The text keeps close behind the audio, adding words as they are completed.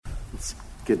It's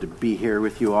good to be here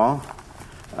with you all.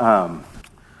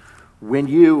 When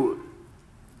you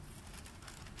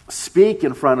speak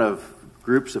in front of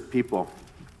groups of people,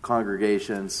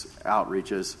 congregations,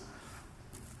 outreaches,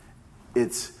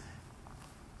 it's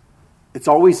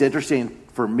always interesting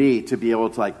for me to be able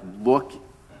to look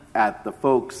at the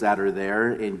folks that are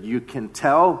there, and you can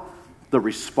tell the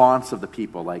response of the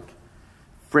people, like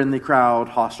friendly crowd,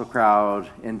 hostile crowd,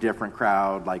 indifferent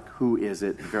crowd, like who is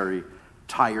it, very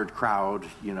tired crowd,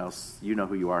 you know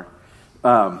who you are.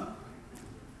 But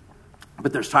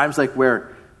there's times like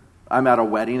where I'm at a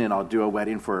wedding and I'll do a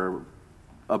wedding for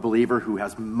a believer who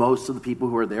has most of the people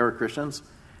who are there are Christians,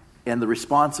 and the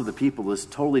response of the people is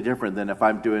totally different than if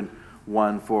I'm doing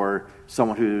one for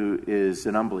someone who is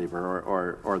an unbeliever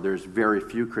or there's very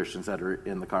few Christians that are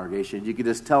in the congregation. You can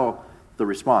just tell the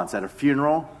response. At a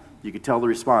funeral, you can tell the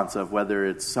response of whether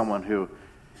it's someone who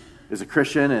is a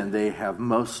Christian and they have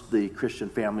mostly Christian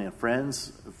family and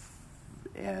friends,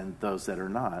 and those that are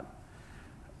not.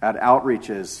 At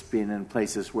outreaches, being in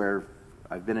places where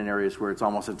I've been in areas where it's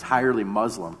almost entirely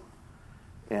Muslim,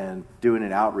 and doing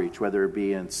an outreach, whether it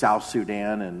be in South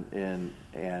Sudan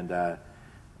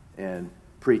and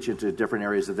preaching to different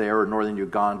areas of there, or northern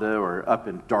Uganda, or up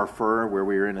in Darfur, where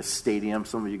we were in a stadium.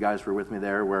 Some of you guys were with me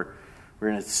there, where we're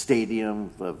in a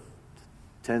stadium of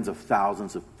tens of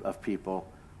thousands of people,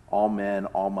 all men,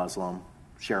 all Muslim,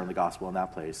 sharing the gospel in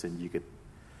that place, and you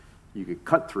could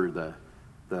cut through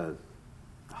the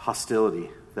hostility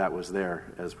that was there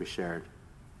as we shared.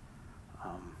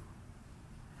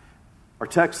 Our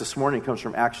text this morning comes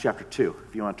from Acts chapter 2.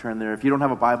 If you want to turn there. If you don't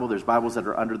have a Bible, there's Bibles that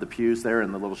are under the pews there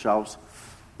in the little shelves.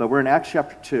 But we're in Acts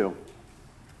chapter 2.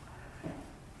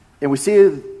 And we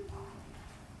see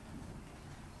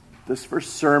this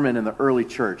first sermon in the early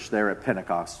church there at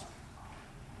Pentecost.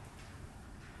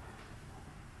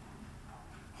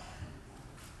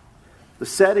 The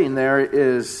setting there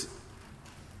is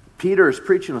Peter is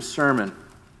preaching a sermon.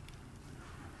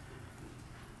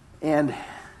 And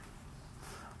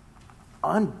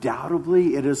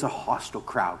undoubtedly, it is a hostile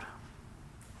crowd.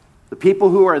 The people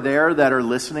who are there that are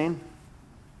listening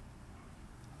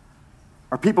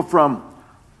are people from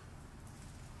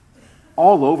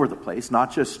all over the place,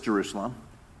 not just Jerusalem.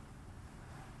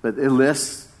 But it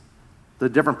lists the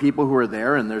different people who are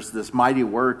there, and there's this mighty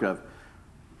work of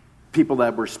people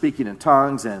that were speaking in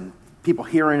tongues and people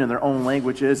hearing in their own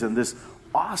languages, and this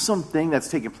awesome thing that's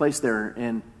taking place there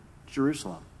in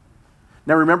Jerusalem.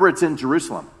 Now remember, it's in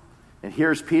Jerusalem. And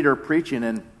here's Peter preaching,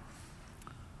 and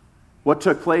what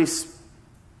took place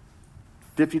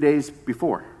 50 days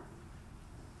before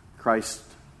Christ's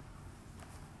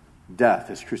death,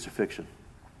 his crucifixion.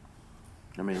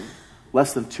 I mean,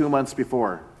 less than 2 months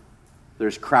before,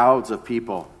 there's crowds of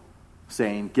people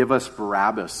saying, "Give us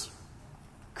Barabbas,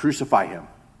 crucify him,"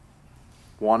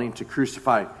 wanting to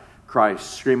crucify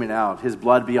Christ, screaming out, "His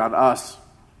blood be on us,"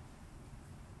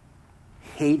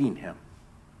 hating him.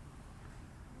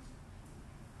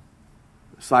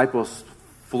 Disciples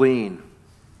fleeing.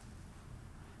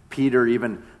 Peter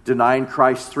even denying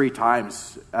Christ 3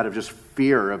 times out of just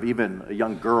fear of even a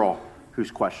young girl who's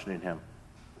questioning him.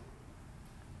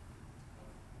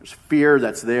 There's fear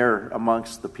that's there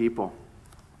amongst the people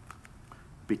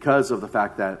because of the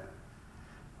fact that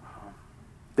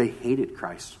they hated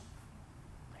Christ.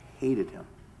 They hated him.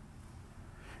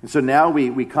 And so now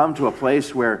we come to a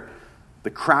place where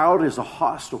the crowd is a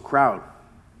hostile crowd.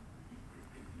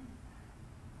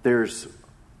 There's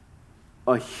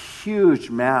a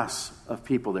huge mass of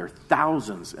people there,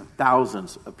 thousands and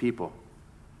thousands of people.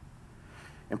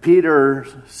 And Peter,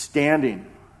 standing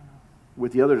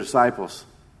with the other disciples,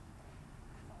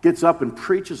 gets up and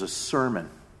preaches a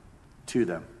sermon to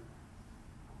them.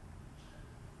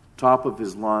 Top of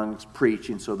his lungs,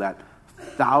 preaching so that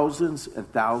thousands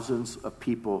and thousands of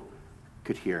people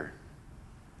could hear.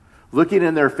 Looking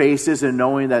in their faces and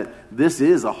knowing that this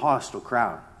is a hostile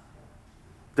crowd.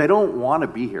 They don't want to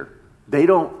be here. They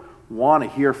don't want to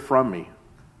hear from me.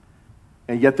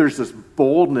 And yet there's this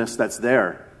boldness that's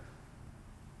there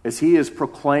as he is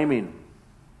proclaiming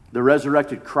the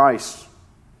resurrected Christ,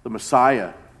 the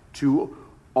Messiah, to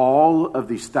all of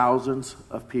these thousands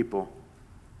of people.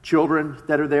 Children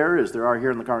that are there, as there are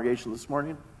here in the congregation this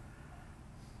morning.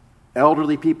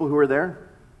 Elderly people who are there.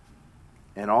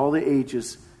 And all the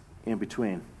ages in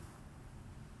between.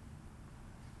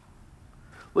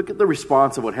 Look at the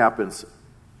response of what happens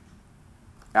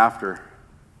after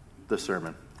the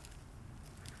sermon.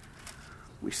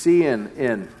 We see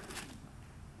in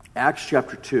Acts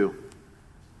chapter 2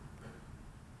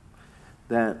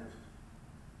 that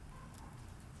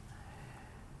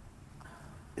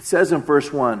it says in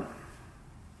verse 1,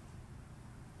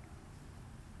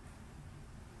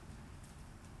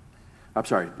 I'm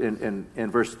sorry,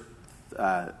 in verse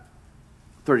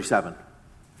 37.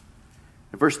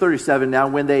 In verse 37, now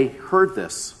when they heard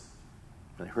this,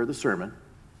 when they heard the sermon,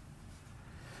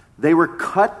 they were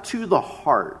cut to the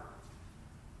heart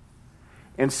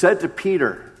and said to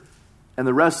Peter and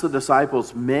the rest of the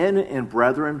disciples, men and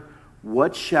brethren,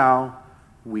 what shall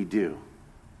we do?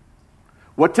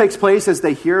 What takes place as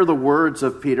they hear the words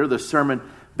of Peter, the sermon,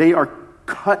 they are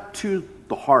cut to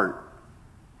the heart.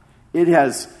 It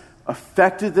has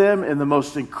affected them in the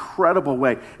most incredible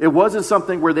way. It wasn't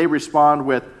something where they respond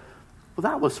with, well,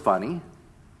 that was funny,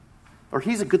 or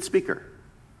he's a good speaker,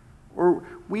 or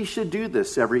we should do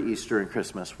this every Easter and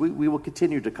Christmas. We will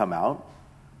continue to come out,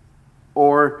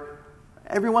 or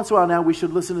every once in a while now we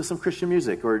should listen to some Christian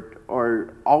music,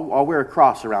 or I'll wear a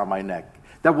cross around my neck.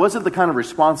 That wasn't the kind of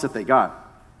response that they got.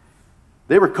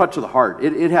 They were cut to the heart.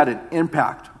 It had an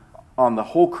impact on the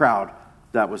whole crowd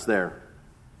that was there.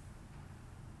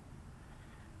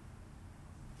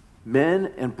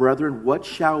 Men and brethren, what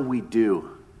shall we do?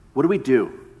 What do we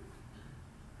do?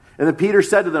 And then Peter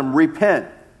said to them, repent,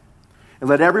 and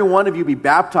let every one of you be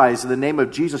baptized in the name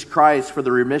of Jesus Christ for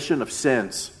the remission of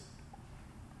sins.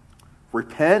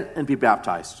 Repent and be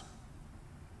baptized,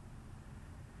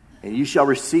 and you shall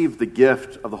receive the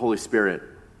gift of the Holy Spirit.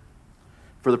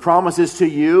 For the promise is to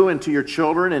you and to your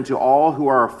children and to all who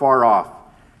are afar off,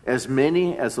 as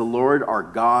many as the Lord our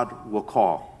God will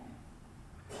call.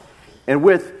 And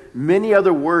with many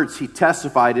other words he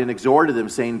testified and exhorted them,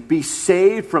 saying, be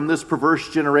saved from this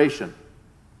perverse generation.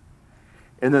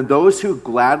 And then those who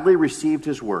gladly received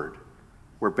his word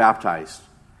were baptized.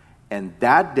 And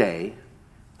that day,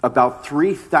 about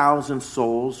 3,000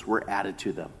 souls were added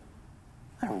to them.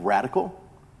 Isn't that radical?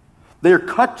 They are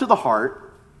cut to the heart.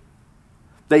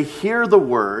 They hear the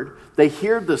word. They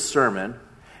hear the sermon.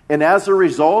 And as a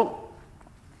result,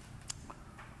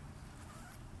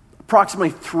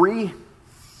 approximately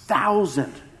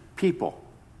 3,000 people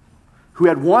who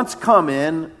had once come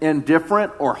in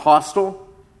indifferent or hostile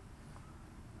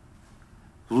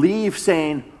leave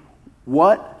saying,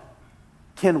 what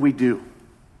can we do?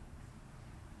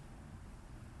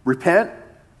 Repent,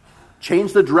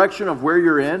 change the direction of where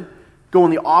you're in, go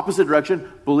in the opposite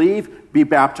direction, believe, be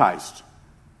baptized.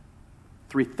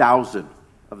 3,000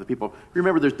 of the people.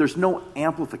 Remember, there's no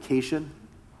amplification.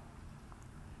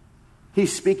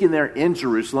 He's speaking there in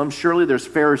Jerusalem. Surely there's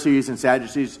Pharisees and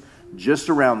Sadducees just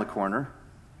around the corner.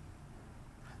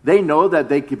 They know that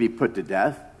they could be put to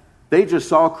death. They just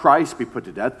saw Christ be put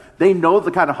to death. They know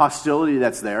the kind of hostility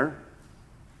that's there.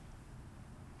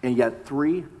 And yet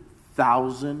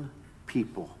 3,000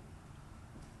 people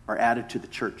are added to the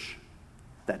church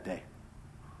that day.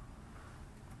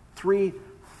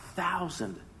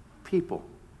 3,000 people.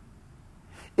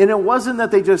 And it wasn't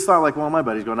that they just thought like, well, my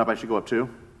buddy's going up, I should go up too.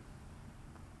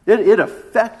 It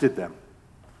affected them.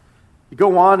 You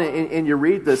go on and you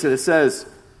read this, and it says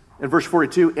in verse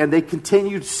 42, and they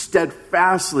continued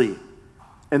steadfastly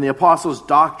in the apostles'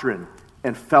 doctrine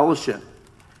and fellowship,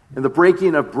 in the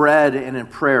breaking of bread and in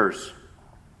prayers.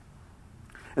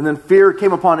 And then fear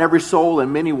came upon every soul,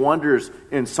 and many wonders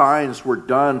and signs were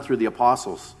done through the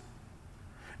apostles.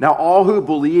 Now all who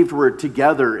believed were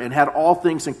together and had all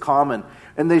things in common,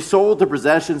 and they sold their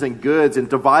possessions and goods and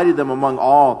divided them among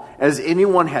all as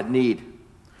anyone had need.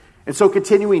 And so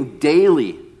continuing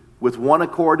daily with one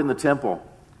accord in the temple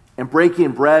and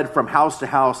breaking bread from house to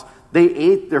house, they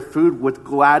ate their food with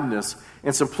gladness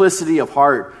and simplicity of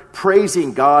heart,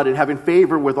 praising God and having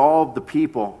favor with all the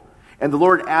people. And the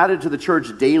Lord added to the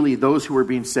church daily those who were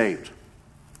being saved.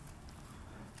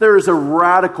 There is a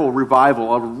radical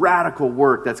revival, a radical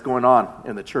work that's going on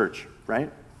in the church,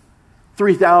 right?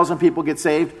 3,000 people get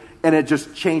saved, and it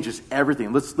just changes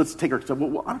everything. Let's take our stuff.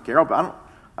 Well, I don't care.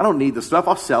 I don't need the stuff.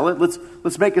 I'll sell it.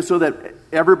 Let's make it so that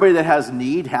everybody that has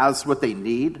need has what they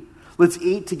need. Let's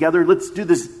eat together. Let's do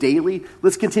this daily.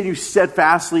 Let's continue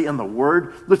steadfastly in the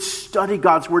Word. Let's study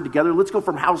God's Word together. Let's go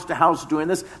from house to house doing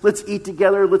this. Let's eat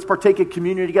together. Let's partake in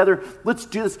communion together. Let's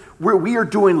do this where we are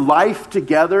doing life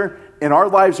together, and our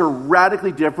lives are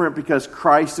radically different because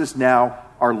Christ is now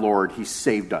our Lord. He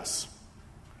saved us.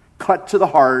 Cut to the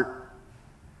heart.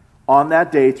 On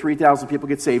that day, 3,000 people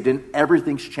get saved, and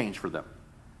everything's changed for them.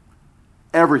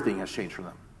 Everything has changed for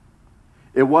them.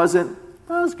 It wasn't,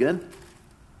 oh, that was good.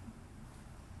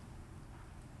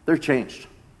 They're changed.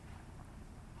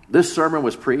 This sermon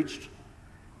was preached,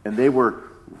 and they were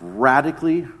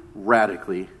radically,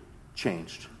 radically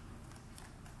changed.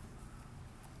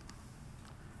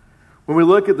 When we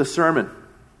look at the sermon,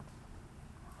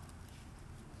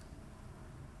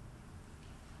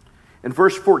 in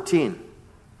verse 14,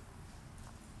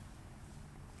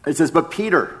 it says, but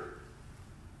Peter,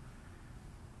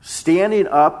 standing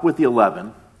up with the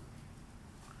 11,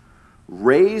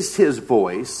 raised his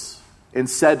voice and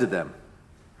said to them,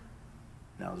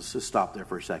 now let's just stop there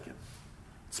for a second.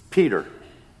 It's Peter.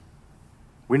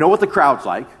 We know what the crowd's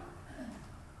like.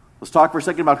 Let's talk for a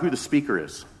second about who the speaker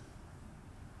is.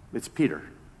 It's Peter.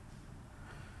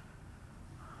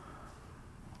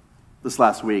 This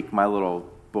last week, my little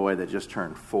boy that just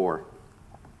turned 4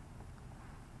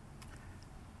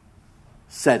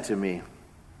 said to me,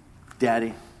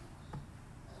 Daddy,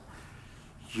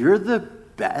 you're the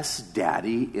best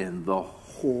daddy in the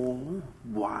whole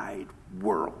wide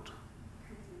world.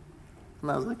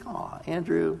 And I was like, aw,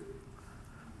 Andrew,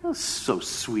 that's so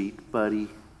sweet, buddy.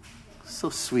 So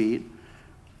sweet.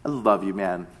 I love you,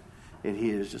 man. And he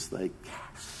is just like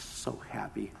so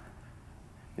happy.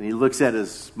 And he looks at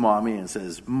his mommy and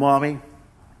says, Mommy,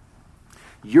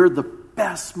 you're the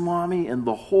best mommy in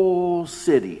the whole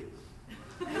city.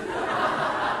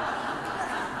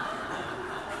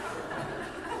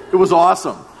 It was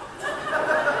awesome.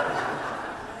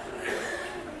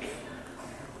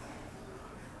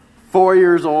 Four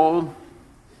years old.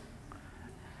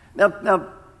 Now,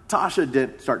 Tasha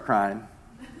did start crying.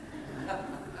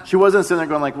 She wasn't sitting there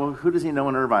going like, well, who does he know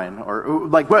in Irvine? Or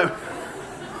like, what?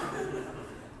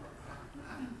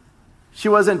 She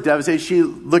wasn't devastated. She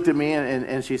looked at me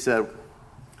and she said,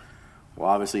 well,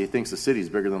 obviously he thinks the city's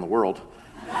bigger than the world.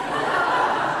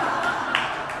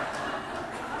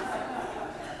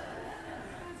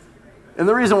 And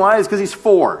the reason why is because he's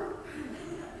 4.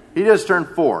 He just turned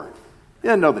 4. He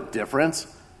didn't know the difference.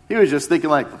 He was just thinking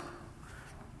like,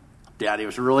 Daddy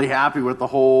was really happy with the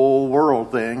whole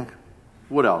world thing.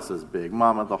 What else is big?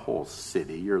 Mama, the whole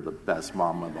city. You're the best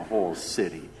mama in the whole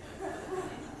city.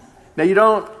 Now you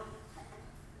don't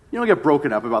get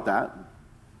broken up about that.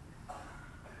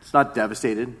 It's not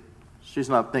devastated. She's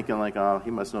not thinking like, oh, he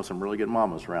must know some really good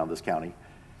mamas around this county.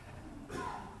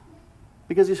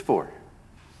 Because he's 4.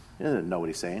 He didn't know what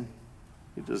he's saying.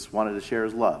 He just wanted to share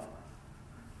his love.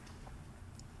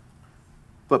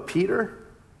 But Peter,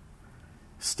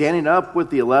 standing up with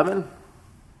the 11,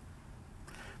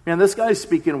 man, this guy's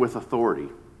speaking with authority.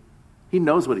 He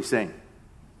knows what he's saying.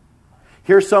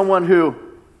 Here's someone who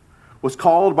was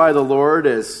called by the Lord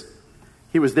as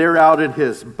he was there out in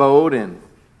his boat and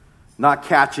not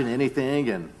catching anything,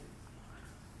 and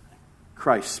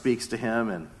Christ speaks to him,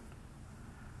 and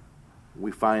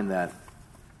we find that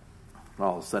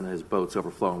all of a sudden his boat's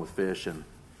overflowing with fish, and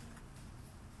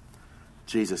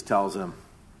Jesus tells him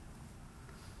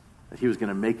that he was going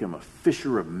to make him a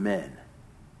fisher of men.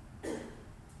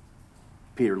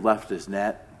 Peter left his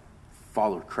net,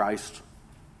 followed Christ.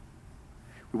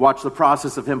 We watched the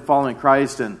process of him following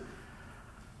Christ, and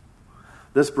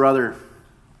this brother,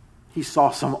 he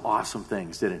saw some awesome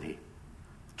things, didn't he?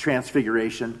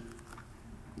 Transfiguration,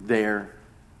 there,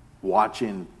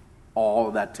 watching all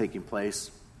of that taking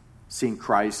place, seeing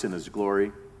Christ in his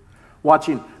glory,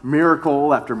 watching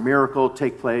miracle after miracle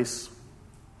take place,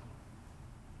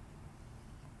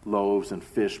 loaves and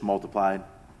fish multiplied,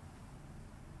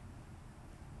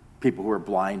 people who are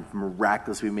blind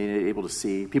miraculously being able to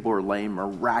see, people who are lame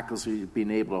miraculously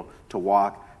being able to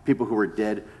walk, people who are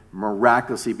dead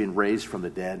miraculously being raised from the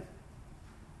dead.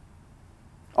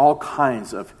 All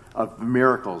kinds of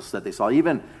miracles that they saw.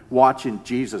 Even watching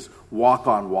Jesus walk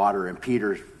on water and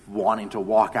Peter wanting to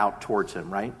walk out towards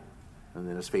him, right? And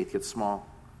then his faith gets small,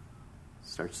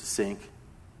 starts to sink.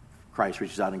 Christ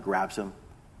reaches out and grabs him.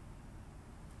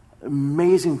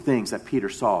 Amazing things that Peter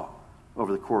saw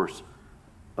over the course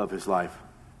of his life.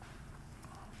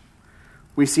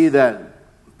 We see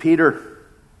that Peter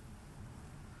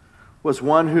was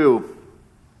one who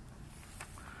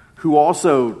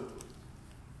also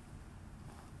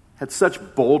had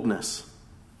such boldness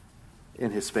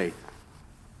in his faith,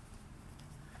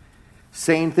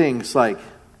 saying things like,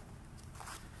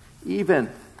 even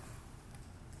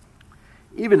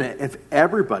if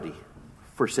everybody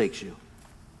forsakes you,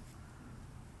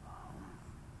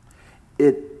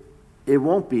 it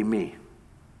won't be me.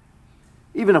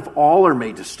 Even if all are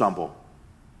made to stumble,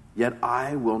 yet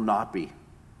I will not be.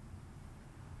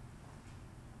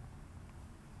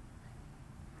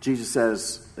 Jesus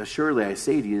says, "Surely I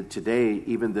say to you today,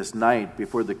 even this night,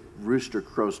 before the rooster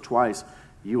crows twice,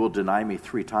 you will deny me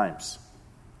 3 times."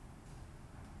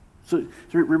 So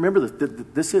remember,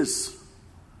 this is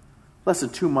less than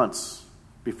 2 months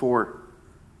before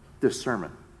this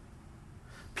sermon.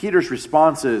 Peter's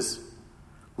response is,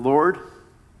 "Lord,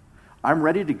 I'm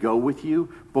ready to go with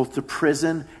you both to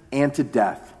prison and to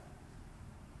death."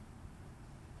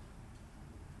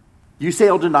 You say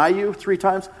I'll deny you 3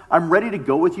 times? I'm ready to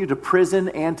go with you to prison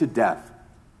and to death.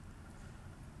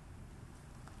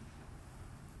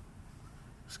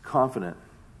 He's confident.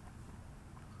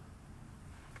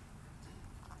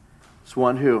 He's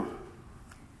one who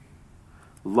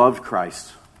loved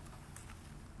Christ,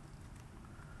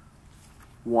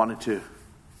 wanted to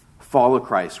follow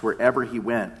Christ wherever he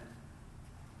went.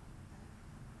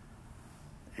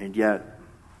 And yet,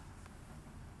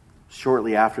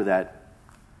 shortly after that,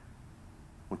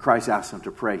 when Christ asks him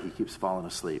to pray, he keeps falling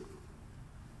asleep.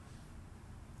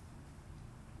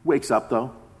 Wakes up,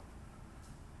 though,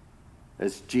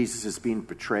 as Jesus is being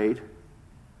betrayed.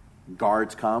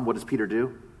 Guards come. What does Peter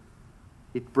do?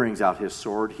 He brings out his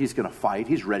sword. He's going to fight.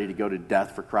 He's ready to go to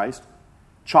death for Christ.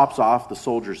 Chops off the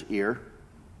soldier's ear.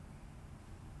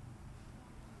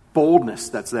 Boldness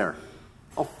that's there.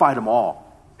 I'll fight them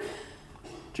all.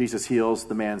 Jesus heals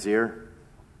the man's ear.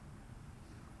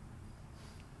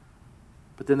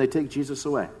 But then they take Jesus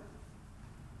away.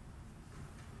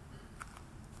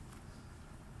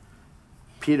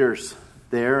 Peter's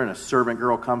there, and a servant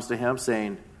girl comes to him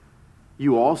saying,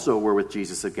 "You also were with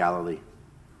Jesus of Galilee."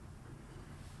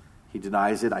 He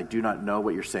denies it. "I do not know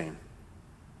what you're saying."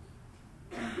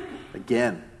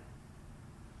 Again,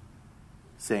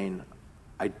 saying,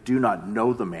 "I do not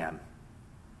know the man."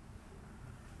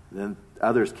 Then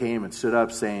others came and stood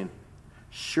up saying,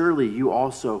 "Surely you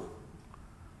also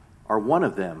are one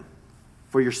of them,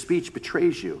 for your speech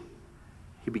betrays you."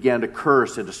 He began to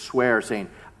curse and to swear, saying,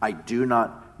 "I do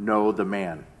not know the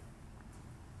man."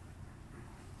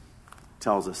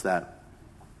 Tells us that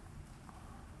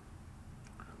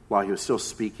while he was still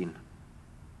speaking,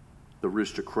 the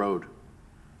rooster crowed,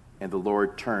 and the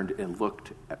Lord turned and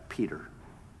looked at Peter.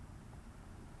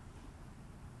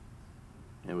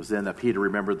 It was then that Peter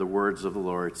remembered the words of the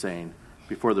Lord, saying,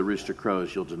 "Before the rooster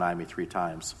crows, you'll deny me 3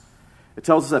 times." It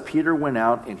tells us that Peter went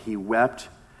out and he wept.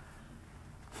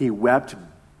 He wept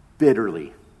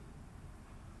bitterly.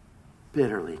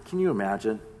 Bitterly. Can you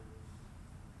imagine?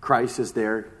 Christ is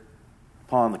there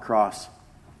upon the cross.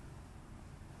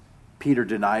 Peter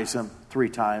denies him 3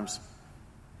 times.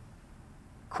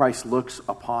 Christ looks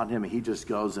upon him and he just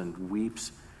goes and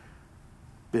weeps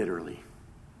bitterly,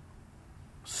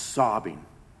 sobbing.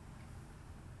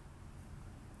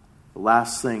 The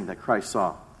last thing that Christ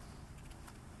saw,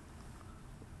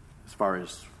 as far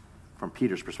as from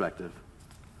Peter's perspective,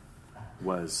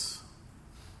 was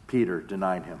Peter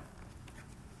denying him.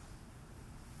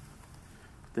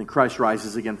 Then Christ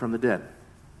rises again from the dead.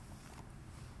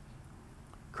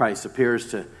 Christ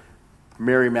appears to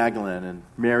Mary Magdalene and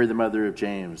Mary, the mother of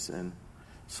James, and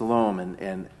Salome,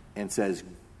 and says,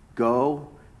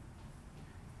 "Go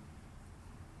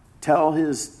tell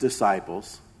his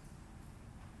disciples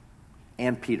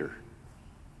and Peter."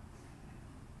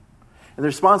 And the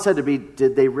response had to be,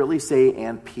 did they really say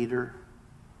 "and Peter"?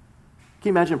 Can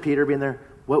you imagine Peter being there?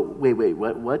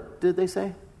 What did they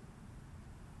say?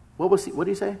 What did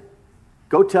he say?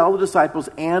 "Go tell the disciples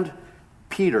and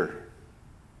Peter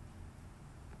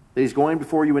that he's going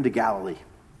before you into Galilee.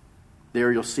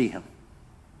 There you'll see him."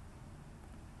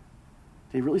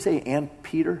 Did he really say "and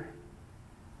Peter"?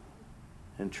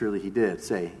 And truly he did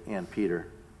say "and Peter."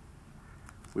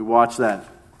 We watch that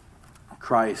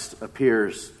Christ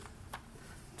appears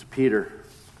to Peter.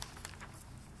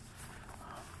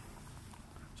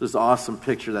 This awesome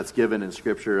picture that's given in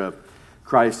Scripture of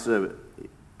Christ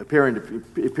appearing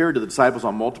to the disciples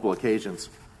on multiple occasions,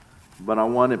 but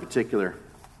on one in particular,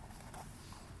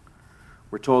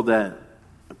 we're told that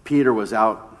Peter was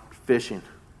out fishing,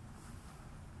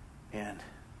 and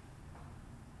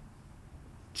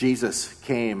Jesus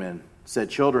came and said,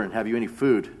 "Children, have you any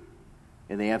food?"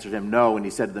 And they answered him, "No." And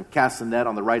he said to them, "Cast the net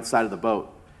on the right side of the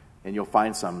boat, and you'll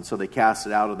find some." And so they cast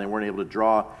it out, and they weren't able to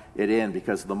draw it in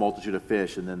because of the multitude of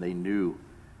fish. And then they knew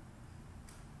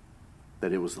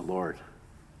that it was the Lord.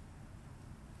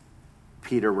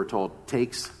 Peter, we're told,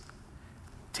 takes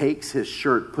his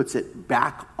shirt, puts it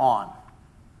back on,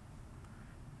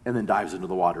 and then dives into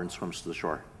the water and swims to the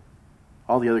shore.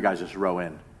 All the other guys just row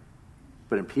in.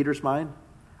 But in Peter's mind,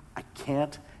 I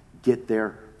can't get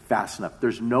there fast enough.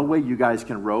 There's no way you guys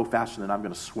can row faster than I'm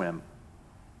going to swim.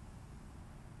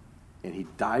 And he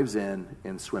dives in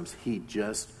and swims. He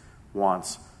just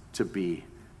wants to be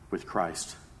with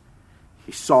Christ.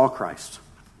 He saw Christ.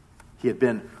 He had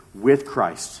been with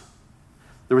Christ.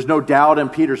 There was no doubt in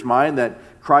Peter's mind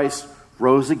that Christ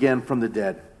rose again from the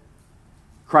dead.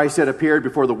 Christ had appeared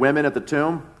before the women at the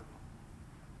tomb.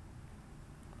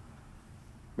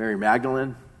 Mary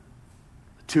Magdalene,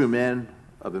 the 2 men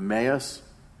of Emmaus,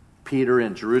 Peter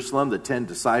in Jerusalem, the 10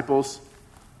 disciples.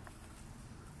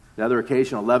 Another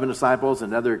occasion, 11 disciples.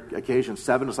 Another occasion,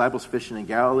 7 disciples fishing in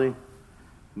Galilee.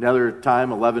 Another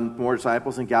time, 11 more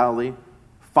disciples in Galilee.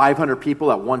 500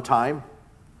 people at one time.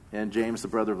 and James, the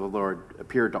brother of the Lord,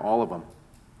 appeared to all of them.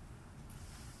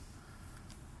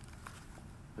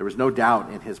 There was no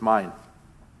doubt in his mind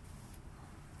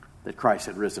that Christ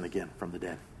had risen again from the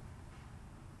dead.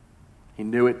 He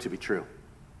knew it to be true.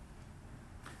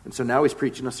 And so now he's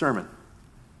preaching a sermon.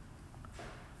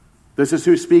 This is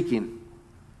who's speaking.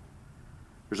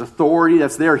 There's authority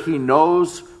that's there. He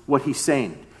knows what he's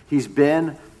saying. He's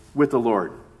been with the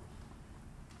Lord.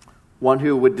 One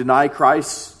who would deny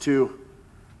Christ to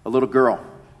a little girl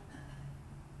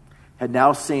had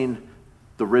now seen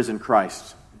the risen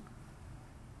Christ.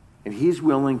 And he's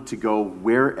willing to go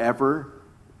wherever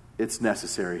it's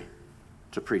necessary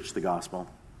to preach the gospel.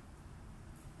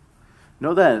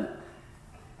 Know that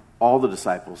all the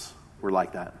disciples were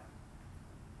like that.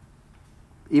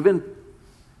 Even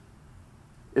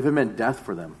if it meant death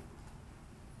for them.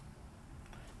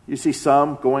 You see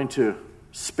some going to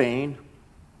Spain,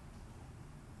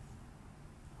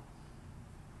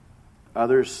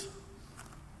 others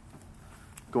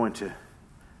going to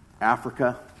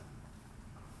Africa,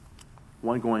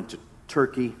 one going to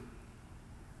Turkey,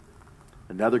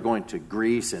 another going to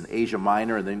Greece and Asia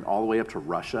Minor, and then all the way up to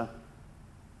Russia.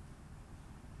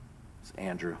 It's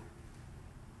Andrew,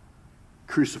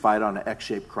 crucified on an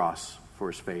X-shaped cross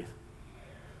for his faith.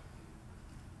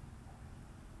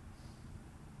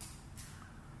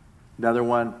 Another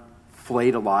one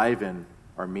flayed alive in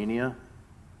Armenia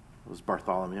was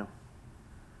Bartholomew.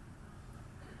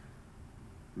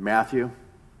 Matthew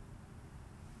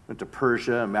went to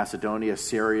Persia, Macedonia,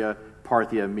 Syria,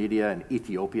 Parthia, Media, and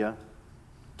Ethiopia.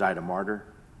 Died a martyr.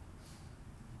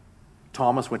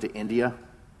 Thomas went to India.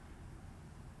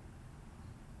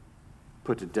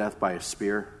 Put to death by a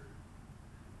spear.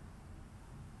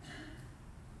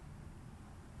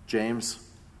 James,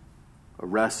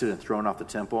 arrested and thrown off the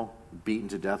temple, beaten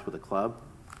to death with a club.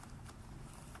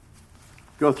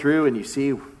 Go through and you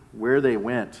see where they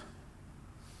went.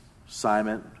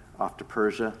 Simon, off to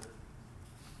Persia.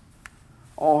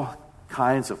 All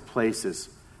kinds of places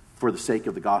for the sake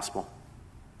of the gospel.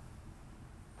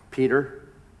 Peter,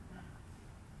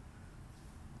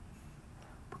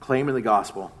 proclaiming the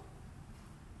gospel,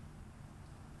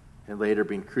 and later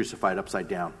being crucified upside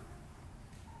down.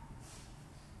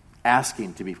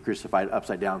 Asking to be crucified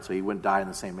upside down so he wouldn't die in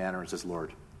the same manner as his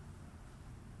Lord.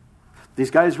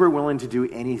 These guys were willing to do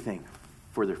anything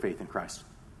for their faith in Christ.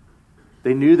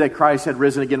 They knew that Christ had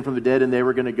risen again from the dead, and they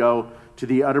were going to go to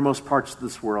the uttermost parts of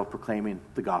this world proclaiming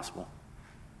the gospel.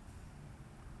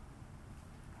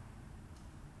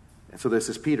 And so this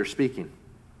is Peter speaking.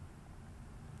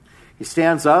 He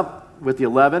stands up with the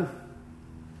 11,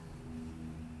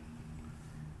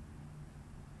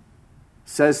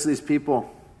 says to these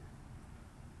people,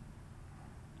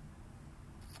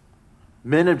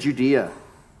 "Men of Judea,"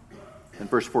 in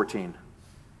verse 14,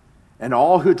 "and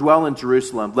all who dwell in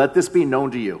Jerusalem, let this be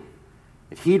known to you,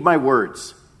 and heed my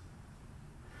words.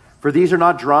 For these are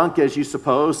not drunk, as you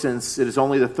suppose, since it is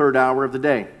only the third hour of the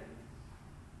day.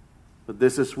 But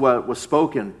this is what was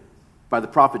spoken by the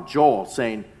prophet Joel,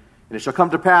 saying, And it shall come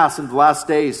to pass in the last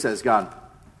days, says God,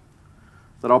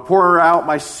 that I'll pour out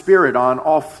my spirit on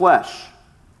all flesh.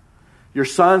 Your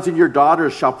sons and your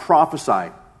daughters shall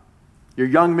prophesy. Your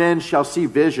young men shall see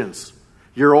visions.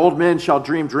 Your old men shall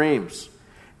dream dreams.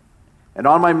 And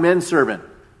on my menservant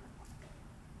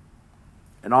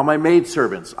and on my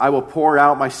maidservants I will pour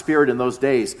out my spirit in those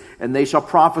days, and they shall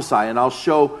prophesy, and I'll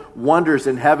show wonders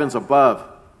in heavens above,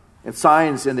 and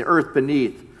signs in the earth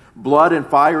beneath, blood and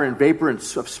fire and vapor of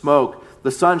smoke.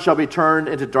 The sun shall be turned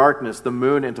into darkness, the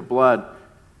moon into blood,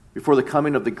 before the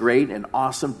coming of the great and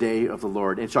awesome day of the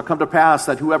Lord. And it shall come to pass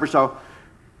that whoever shall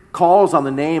calls on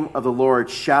the name of the Lord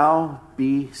shall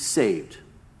be saved."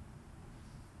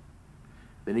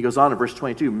 Then he goes on in verse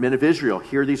 22, "Men of Israel,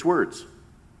 hear these words.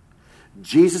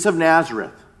 Jesus of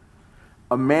Nazareth,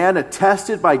 a man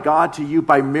attested by God to you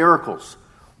by miracles,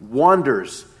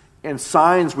 wonders, and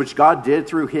signs which God did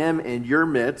through him in your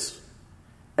midst,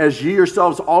 as you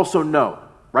yourselves also know."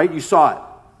 Right? You saw it.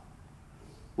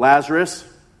 Lazarus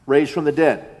raised from the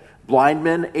dead. Blind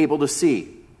men able to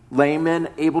see. Lame men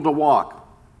able to walk.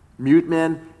 Mute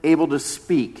men able to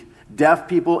speak. Deaf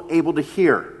people able to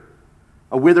hear.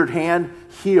 A withered hand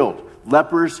healed.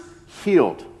 Lepers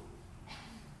healed.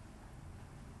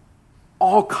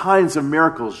 All kinds of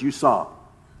miracles you saw.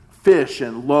 Fish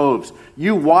and loaves.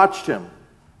 You watched him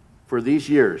for these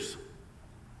years.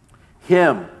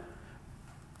 Him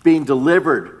being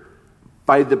delivered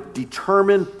by the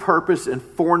determined purpose and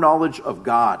foreknowledge of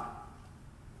God.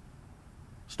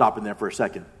 Stopping there for a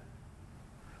second.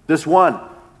 This one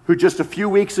who just a few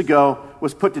weeks ago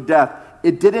was put to death,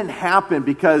 it didn't happen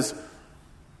because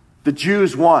the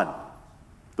Jews won.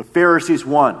 The Pharisees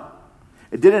won.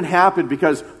 It didn't happen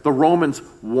because the Romans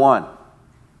won.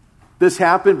 This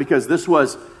happened because this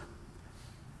was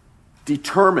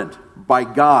determined by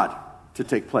God to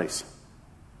take place.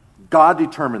 God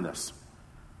determined this.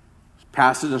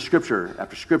 Passages in Scripture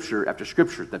after Scripture after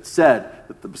Scripture that said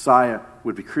that the Messiah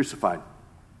would be crucified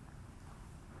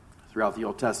throughout the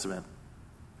Old Testament.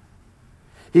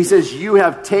 He says, you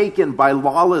have taken by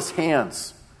lawless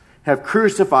hands, have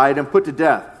crucified and put to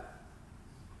death.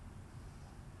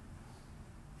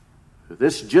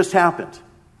 This just happened.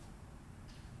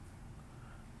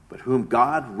 But whom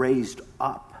God raised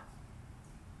up,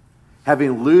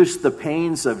 having loosed the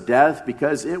pains of death,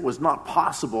 because it was not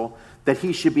possible that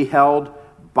he should be held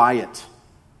by it.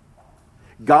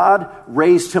 God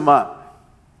raised him up.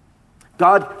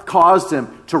 God caused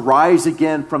him to rise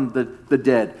again from the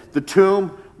dead. The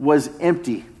tomb was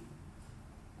empty.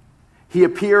 He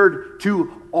appeared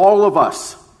to all of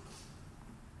us,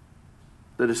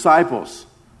 the disciples,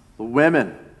 the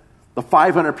women, the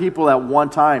 500 people at one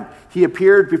time. He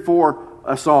appeared before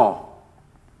us all.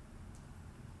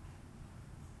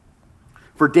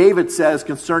 For David says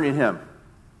concerning him,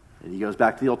 and he goes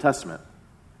back to the Old Testament,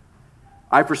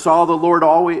 I foresaw the Lord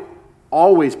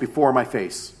always before my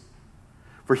face.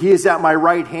 For he is at my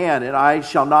right hand, and I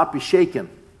shall not be shaken.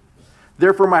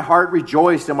 Therefore my heart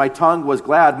rejoiced, and my tongue was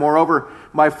glad. Moreover,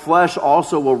 my flesh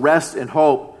also will rest in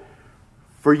hope.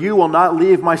 For you will not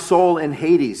leave my soul in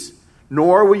Hades,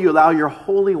 nor will you allow your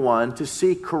Holy One to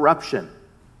see corruption.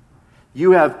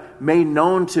 You have made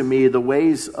known to me the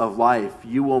ways of life.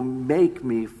 You will make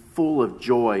me full of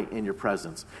joy in your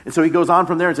presence. And so he goes on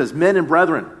from there and says, men and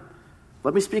brethren,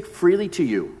 let me speak freely to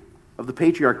you of the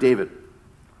patriarch David,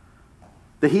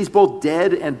 that he's both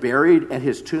dead and buried, and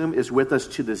his tomb is with us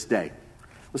to this day.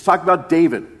 Let's talk about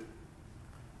David.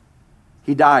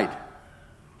 He died.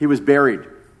 He was buried.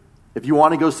 If you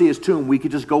want to go see his tomb, we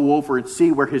could just go over and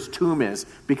see where his tomb is,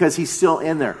 because he's still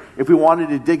in there. If we wanted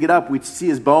to dig it up, we'd see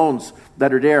his bones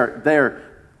that are there.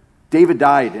 David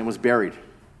died and was buried.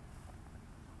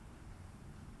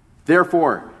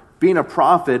 Therefore, being a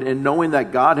prophet and knowing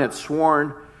that God had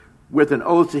sworn with an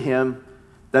oath to him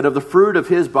that of the fruit of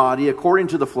his body, according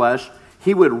to the flesh,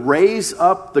 he would raise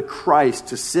up the Christ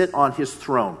to sit on his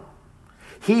throne.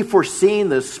 He, foreseeing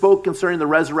this, spoke concerning the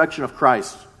resurrection of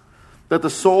Christ, that the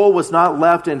soul was not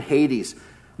left in Hades,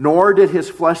 nor did his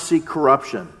flesh see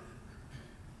corruption.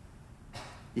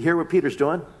 You hear what Peter's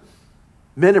doing?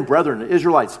 Men and brethren, the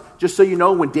Israelites, just so you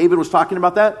know, when David was talking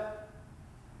about that,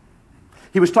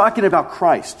 he was talking about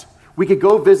Christ. We could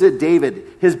go visit David.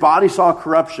 His body saw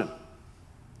corruption.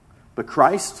 But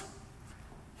Christ,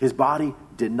 his body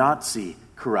did not see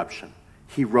corruption.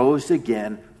 He rose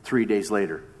again 3 days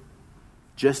later,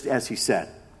 just as he said.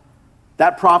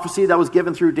 That prophecy that was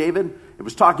given through David, it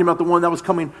was talking about the one that was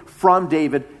coming from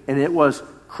David, and it was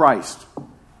Christ.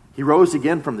 He rose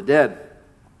again from the dead.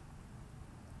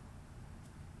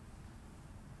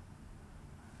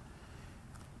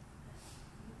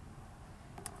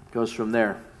 It goes from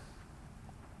there.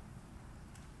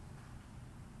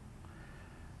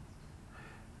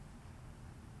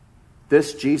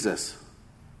 This Jesus,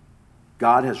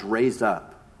 God has raised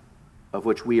up, of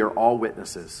which we are all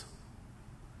witnesses.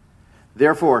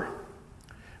 Therefore,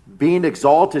 being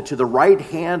exalted to the right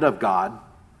hand of God,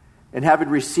 and having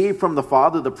received from the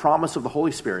Father the promise of the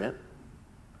Holy Spirit,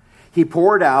 he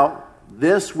poured out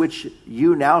this which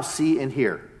you now see and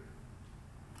hear.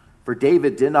 For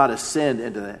David did not ascend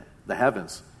into the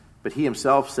heavens, but he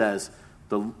himself says,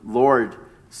 the Lord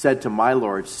said to my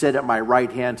Lord, sit at my right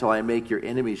hand till I make your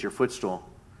enemies your footstool.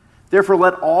 Therefore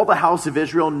let all the house of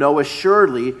Israel know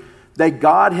assuredly that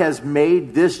God has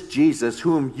made this Jesus,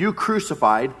 whom you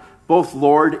crucified, both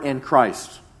Lord and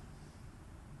Christ.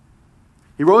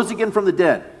 He rose again from the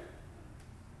dead.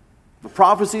 The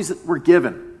prophecies that were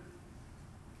given.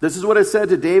 This is what it said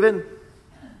to David.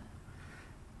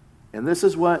 And this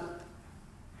is what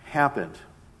happened.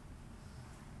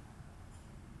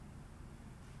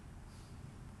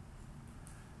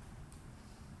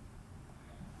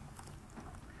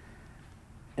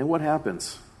 And what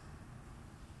happens?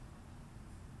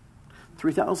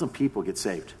 3,000 people get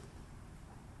saved.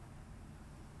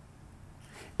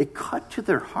 It cut to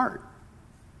their heart.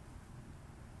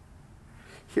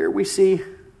 Here we see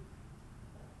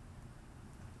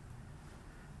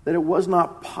that it was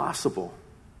not possible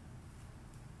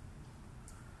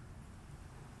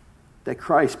that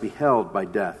Christ be held by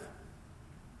death.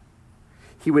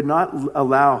 He would not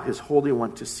allow his Holy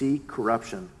One to see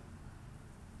corruption.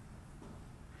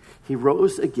 He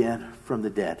rose again from the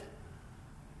dead.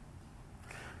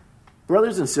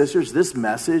 Brothers and sisters, this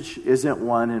message isn't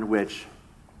one in which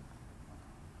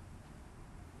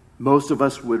most of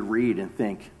us would read and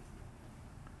think,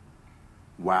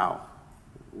 wow,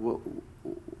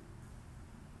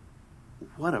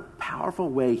 what a powerful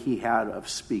way he had of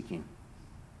speaking.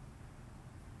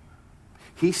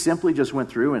 He simply just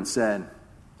went through and said,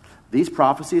 these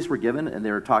prophecies were given and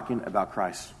they were talking about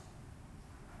Christ.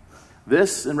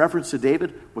 This, in reference to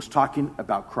David, was talking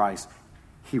about Christ.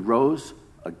 He rose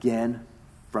again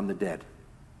from the dead.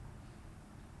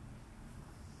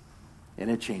 And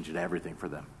it changed everything for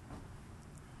them.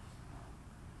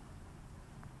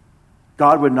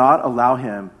 God would not allow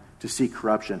him to see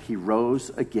corruption. He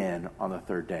rose again on the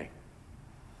third day.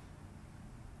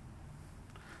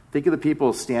 Think of the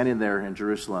people standing there in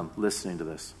Jerusalem listening to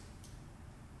this.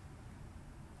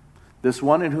 This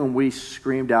one in whom we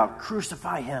screamed out,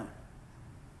 crucify him.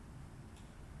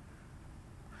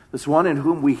 This one in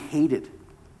whom we hated.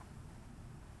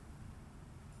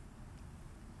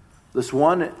 This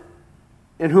one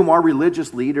in whom our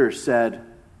religious leaders said,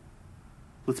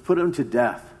 let's put him to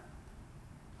death.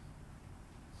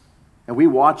 And we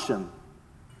watched him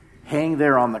hang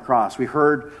there on the cross. We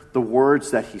heard the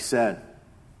words that he said.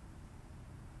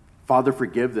 Father,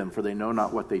 forgive them, for they know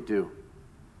not what they do.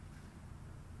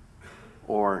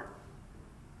 Or,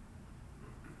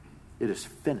 it is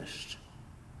finished.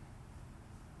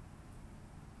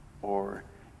 Or,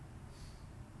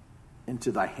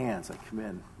 into thy hands I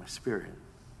commend my spirit.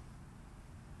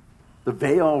 The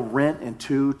veil rent in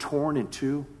two, torn in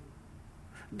two.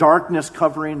 Darkness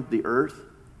covering the earth.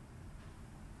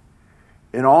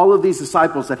 And all of these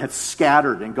disciples that had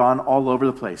scattered and gone all over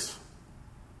the place.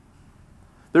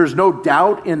 There's no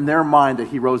doubt in their mind that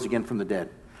he rose again from the dead.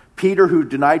 Peter, who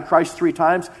denied Christ 3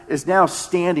 times, is now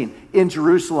standing in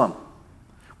Jerusalem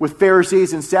with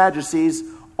Pharisees and Sadducees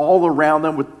all around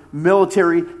them, with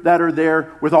military that are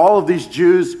there, with all of these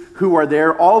Jews who are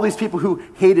there, all these people who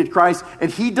hated Christ,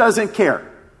 and he doesn't care.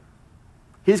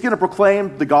 He's going to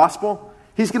proclaim the gospel.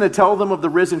 He's going to tell them of the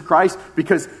risen Christ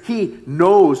because he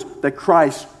knows that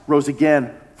Christ rose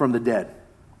again from the dead.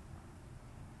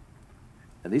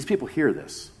 And these people hear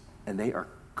this, and they are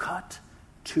cut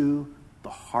to the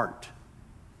heart.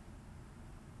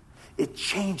 It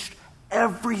changed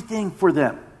everything for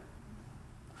them.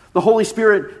 The Holy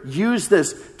Spirit used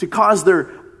this to cause their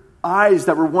eyes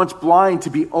that were once blind to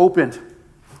be opened.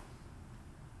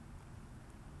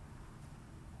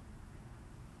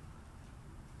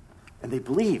 And they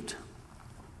believed.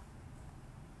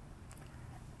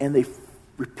 And they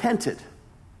repented.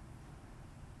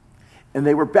 And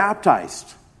they were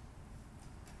baptized.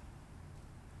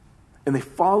 And they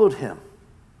followed him.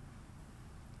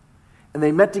 And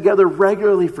they met together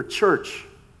regularly for church.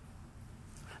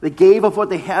 They gave of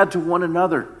what they had to one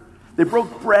another. They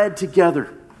broke bread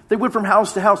together. They went from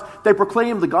house to house. They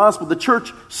proclaimed the gospel. The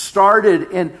church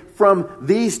started from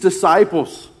these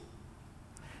disciples.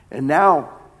 And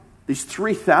now, these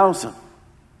 3,000.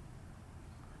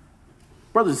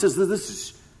 Brothers and sisters, this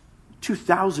is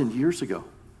 2,000 years ago.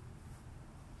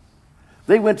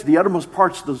 They went to the uttermost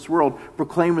parts of this world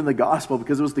proclaiming the gospel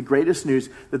because it was the greatest news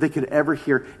that they could ever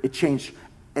hear. It changed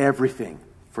everything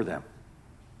for them.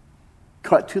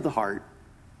 Cut to the heart,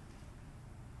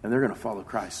 and they're going to follow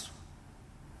Christ.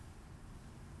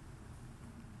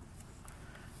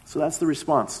 So that's the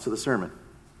response to the sermon.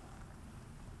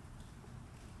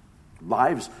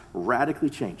 Lives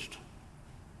radically changed.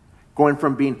 Going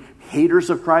from being haters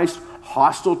of Christ,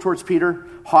 hostile towards Peter,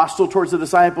 hostile towards the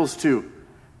disciples, to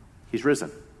he's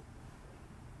risen.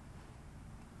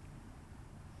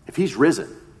 If he's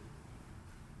risen,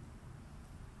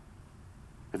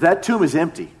 if that tomb is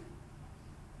empty,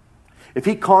 if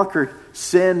he conquered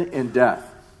sin and death,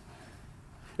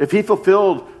 if he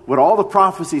fulfilled what all the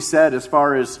prophecies said as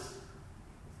far as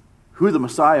who the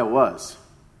Messiah was,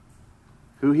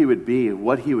 who he would be,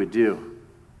 what he would do,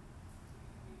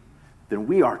 then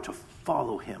we are to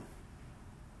follow him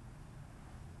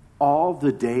all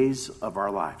the days of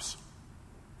our lives.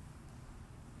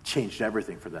 Changed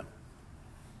everything for them.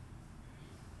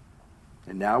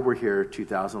 And now we're here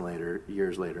 2,000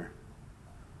 years later.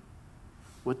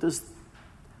 What does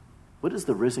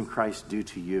the risen Christ do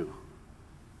to you?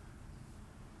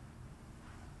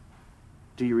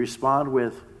 Do you respond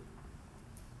with,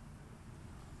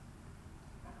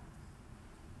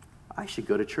 I should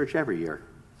go to church every year?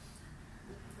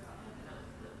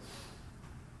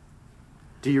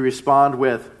 Do you respond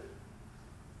with,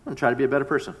 I'm going to try to be a better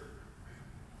person?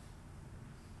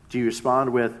 Do you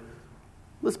respond with,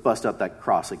 let's bust up that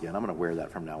cross again. I'm going to wear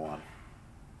that from now on?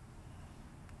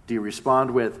 Do you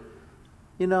respond with,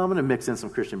 I'm going to mix in some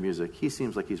Christian music. He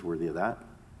seems like he's worthy of that.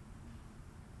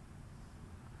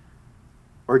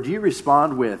 Or do you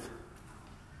respond with,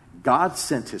 God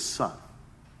sent his Son.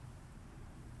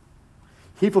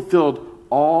 He fulfilled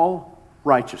all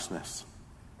righteousness.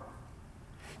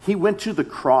 He went to the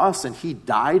cross and he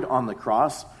died on the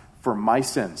cross for my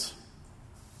sins.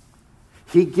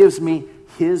 He gives me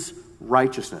his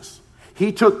righteousness.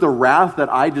 He took the wrath that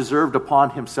I deserved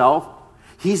upon himself.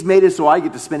 He's made it so I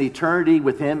get to spend eternity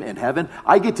with him in heaven.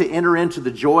 I get to enter into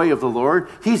the joy of the Lord.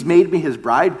 He's made me his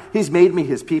bride. He's made me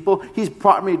his people. He's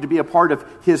brought me to be a part of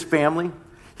his family.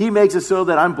 He makes it so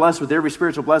that I'm blessed with every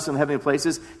spiritual blessing in heavenly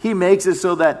places. He makes it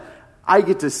so that I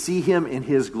get to see him in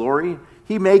his glory.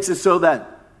 He makes it so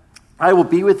that I will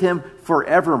be with him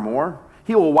forevermore.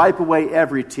 He will wipe away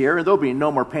every tear, and there'll be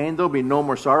no more pain, there'll be no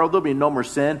more sorrow, there'll be no more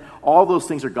sin. All those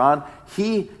things are gone.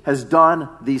 He has done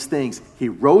these things. He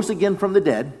rose again from the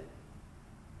dead,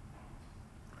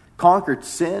 conquered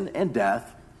sin and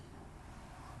death,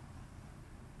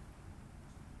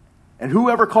 and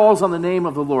whoever calls on the name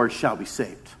of the Lord shall be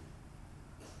saved.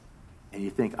 And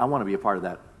you think, I want to be a part of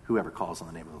that, whoever calls on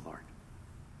the name of the Lord.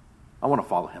 I want to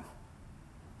follow him.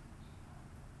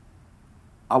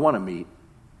 I want to meet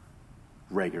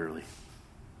regularly.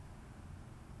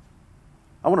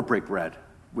 I want to break bread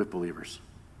with believers.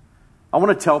 I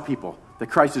want to tell people that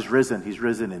Christ is risen. He's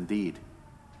risen indeed.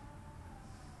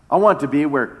 I want it to be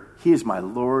where he is my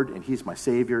Lord and he's my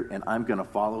Savior and I'm going to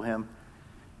follow him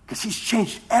because he's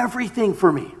changed everything for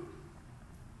me.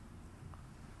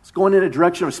 It's going in a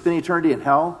direction of spending eternity in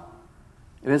hell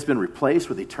and it's been replaced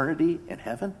with eternity in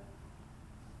heaven.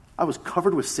 I was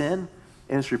covered with sin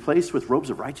and it's replaced with robes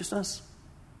of righteousness.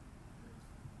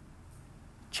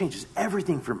 Changes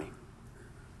everything for me.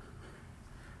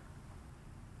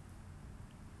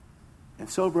 And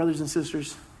so, brothers and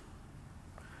sisters,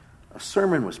 a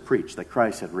sermon was preached that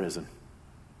Christ had risen.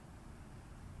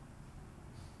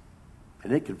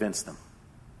 And it convinced them.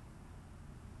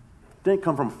 It didn't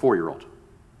come from a 4-year-old. It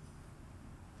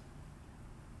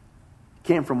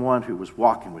came from one who was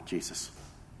walking with Jesus,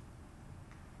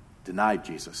 denied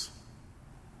Jesus,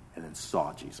 and then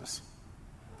saw Jesus.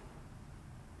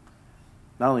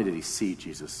 Not only did he see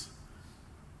Jesus,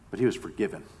 but he was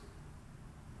forgiven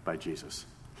by Jesus.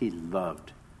 He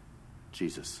loved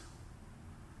Jesus.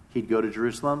 He'd go to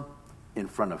Jerusalem in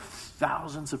front of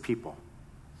thousands of people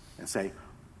and say,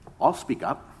 I'll speak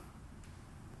up.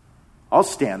 I'll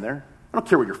stand there. I don't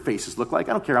care what your faces look like.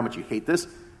 I don't care how much you hate this.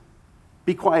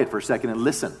 Be quiet for a second and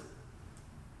listen.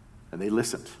 And they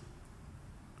listened.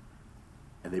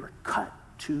 And they were cut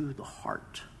to the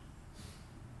heart.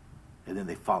 And then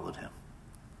they followed him.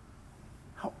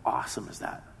 How awesome is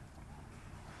that?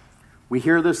 We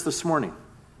hear this morning.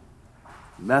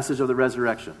 Message of the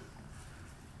resurrection.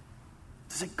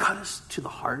 Does it cut us to the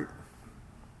heart?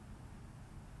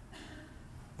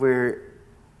 Where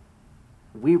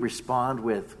we respond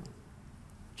with,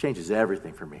 changes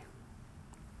everything for me.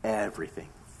 Everything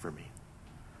for me.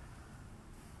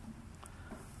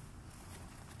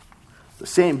 The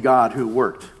same God who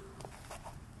worked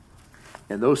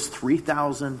in those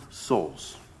 3,000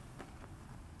 souls,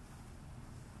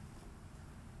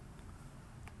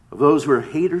 of those who are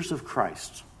haters of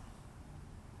Christ.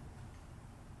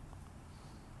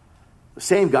 The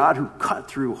same God who cut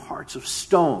through hearts of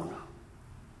stone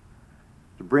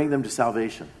to bring them to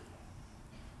salvation.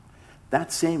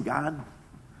 That same God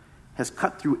has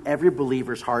cut through every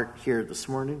believer's heart here this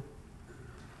morning.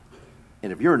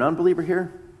 And if you're an unbeliever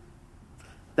here,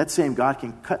 that same God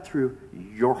can cut through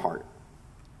your heart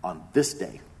on this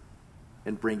day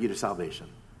and bring you to salvation,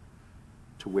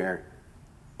 to where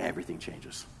everything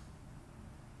changes.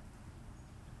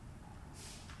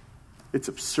 It's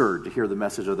absurd to hear the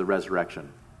message of the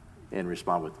resurrection and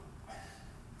respond with,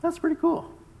 that's pretty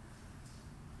cool.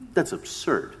 That's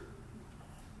absurd.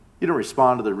 You don't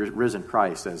respond to the risen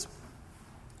Christ as,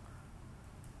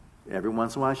 every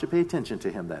once in a while I should pay attention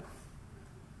to him then.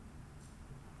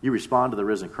 You respond to the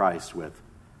risen Christ with,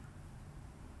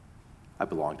 I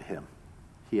belong to him.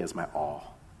 He has my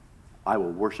all. I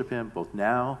will worship him both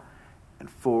now and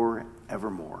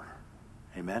forevermore.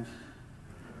 Amen?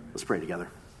 Let's pray together.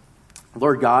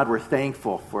 Lord God, we're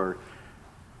thankful for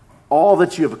all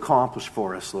that you have accomplished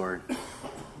for us, Lord.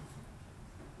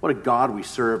 What a God we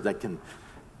serve that can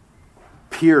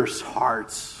pierce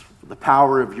hearts with the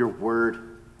power of your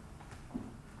word.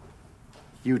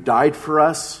 You died for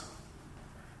us,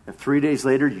 and 3 days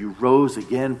later you rose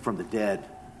again from the dead.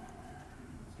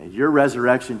 And your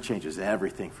resurrection changes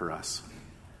everything for us.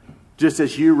 Just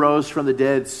as you rose from the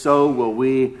dead, so will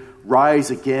we rise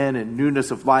again in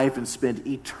newness of life and spend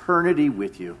eternity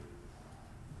with you.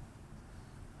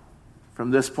 From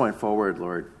this point forward,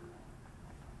 Lord,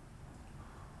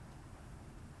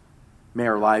 May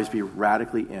our lives be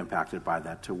radically impacted by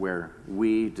that to where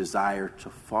we desire to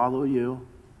follow you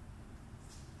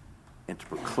and to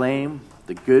proclaim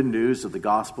the good news of the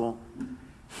gospel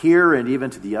here and even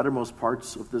to the uttermost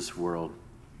parts of this world.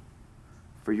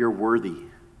 For you're worthy.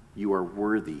 You are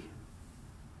worthy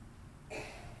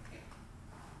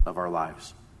of our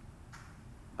lives,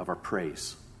 of our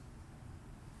praise,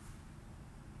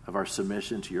 of our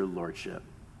submission to your lordship,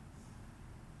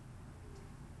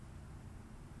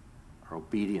 our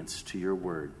obedience to your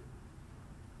word,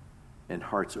 and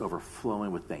hearts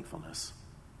overflowing with thankfulness.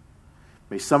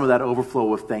 May some of that overflow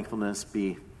with thankfulness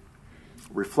be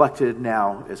reflected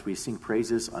now as we sing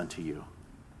praises unto you. In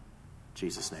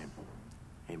Jesus' name,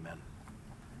 amen.